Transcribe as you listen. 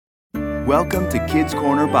Welcome to Kids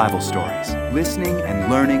Corner Bible Stories, listening and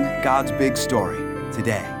learning God's big story.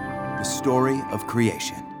 Today, the story of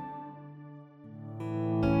creation.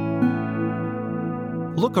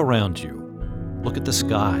 Look around you. Look at the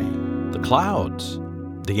sky, the clouds,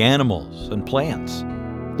 the animals and plants,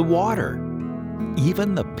 the water,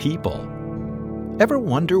 even the people. Ever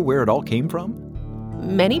wonder where it all came from?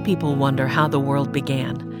 Many people wonder how the world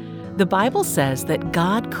began. The Bible says that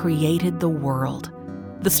God created the world.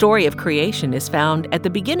 The story of creation is found at the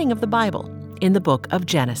beginning of the Bible, in the book of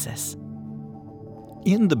Genesis.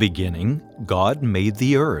 In the beginning, God made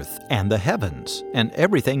the earth and the heavens and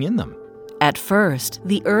everything in them. At first,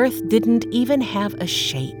 the earth didn't even have a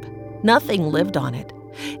shape. Nothing lived on it.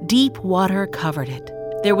 Deep water covered it.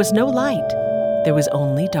 There was no light. There was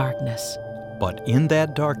only darkness. But in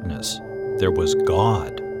that darkness, there was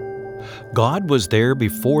God. God was there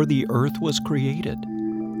before the earth was created.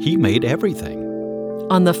 He made everything.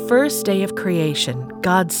 On the first day of creation,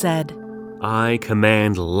 God said, "I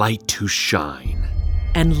command light to shine."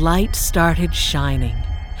 And light started shining.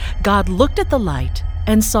 God looked at the light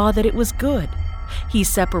and saw that it was good. He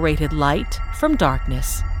separated light from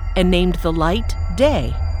darkness and named the light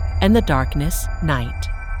day and the darkness night.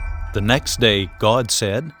 The next day, God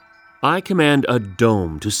said, "I command a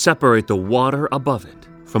dome to separate the water above it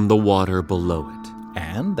from the water below it."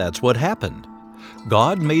 and that's what happened.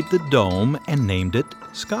 God made the dome and named it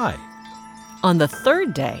sky. On the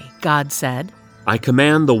third day, God said, "I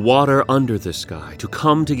command the water under the sky to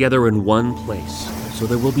come together in one place, so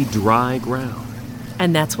there will be dry ground."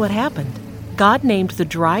 And that's what happened. God named the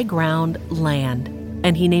dry ground land,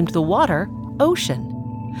 and He named the water ocean.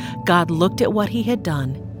 God looked at what He had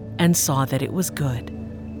done and saw that it was good.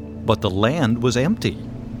 But the land was empty.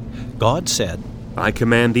 God said, "I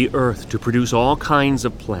command the earth to produce all kinds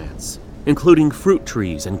of plants, including fruit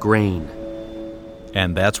trees and grain."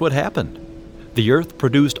 and that's what happened. The earth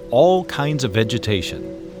produced all kinds of vegetation.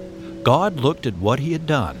 God looked at what He had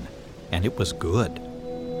done, and it was good.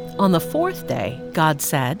 On the fourth day, God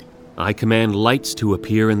said, "I command lights to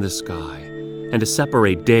appear in the sky, and to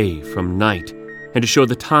separate day from night, and to show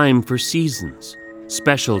the time for seasons,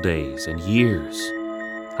 special days and years.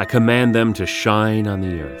 I command them to shine on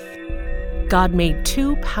the earth." God made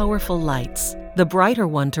two powerful lights, the brighter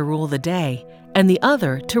one to rule the day, and the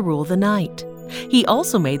other to rule the night. He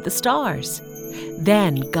also made the stars.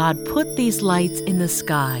 Then God put these lights in the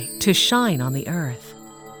sky to shine on the earth.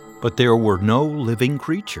 But there were no living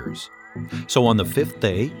creatures. So on the fifth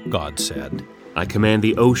day, God said, "I command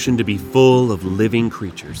the ocean to be full of living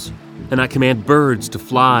creatures, and I command birds to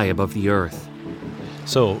fly above the earth."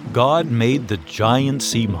 So God made the giant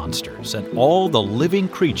sea monsters and all the living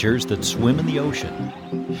creatures that swim in the ocean.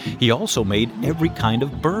 He also made every kind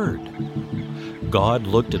of bird. God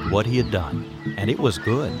looked at what He had done, and it was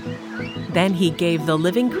good. Then He gave the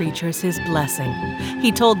living creatures His blessing.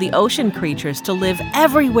 He told the ocean creatures to live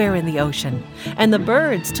everywhere in the ocean, and the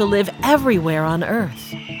birds to live everywhere on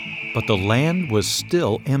earth. But the land was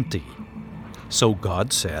still empty. So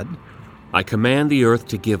God said, "I command the earth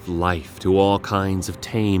to give life to all kinds of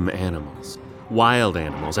tame animals, wild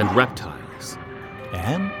animals, and reptiles."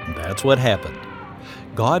 and that's what happened.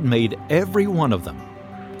 God made every one of them.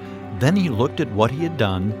 Then He looked at what He had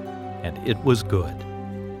done, and it was good.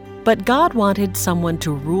 But God wanted someone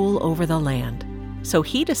to rule over the land, so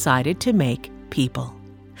He decided to make people.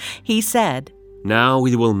 He said, "Now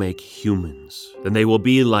we will make humans, and they will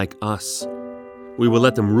be like us. We will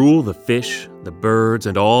let them rule the fish, the birds,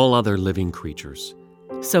 and all other living creatures."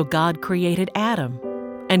 So God created Adam,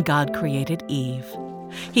 and God created Eve.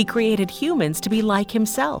 He created humans to be like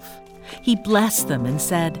Himself. He blessed them and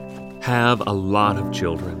said, "Have a lot of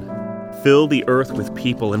children. Fill the earth with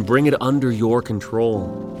people and bring it under your control.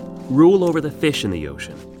 Rule over the fish in the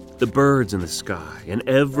ocean, the birds in the sky, and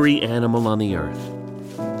every animal on the earth."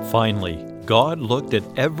 Finally, God looked at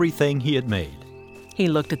everything He had made. He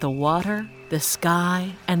looked at the water, the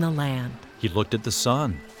sky, and the land. He looked at the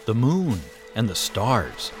sun, the moon, and the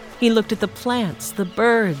stars. He looked at the plants, the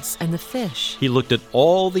birds, and the fish. He looked at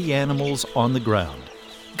all the animals on the ground.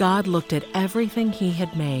 God looked at everything He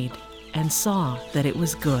had made and saw that it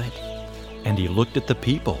was good. And He looked at the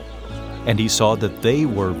people, and He saw that they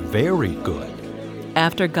were very good.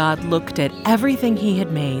 After God looked at everything He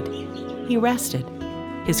had made, He rested.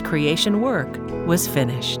 His creation work was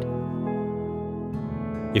finished.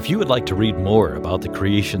 If you would like to read more about the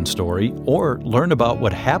creation story or learn about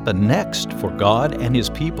what happened next for God and His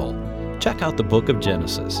people, check out the book of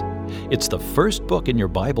Genesis. It's the first book in your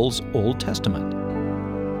Bible's Old Testament.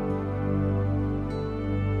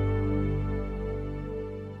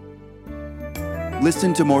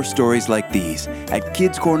 Listen to more stories like these at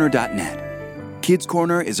kidscorner.net. Kids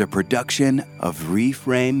Corner is a production of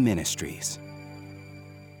Reframe Ministries.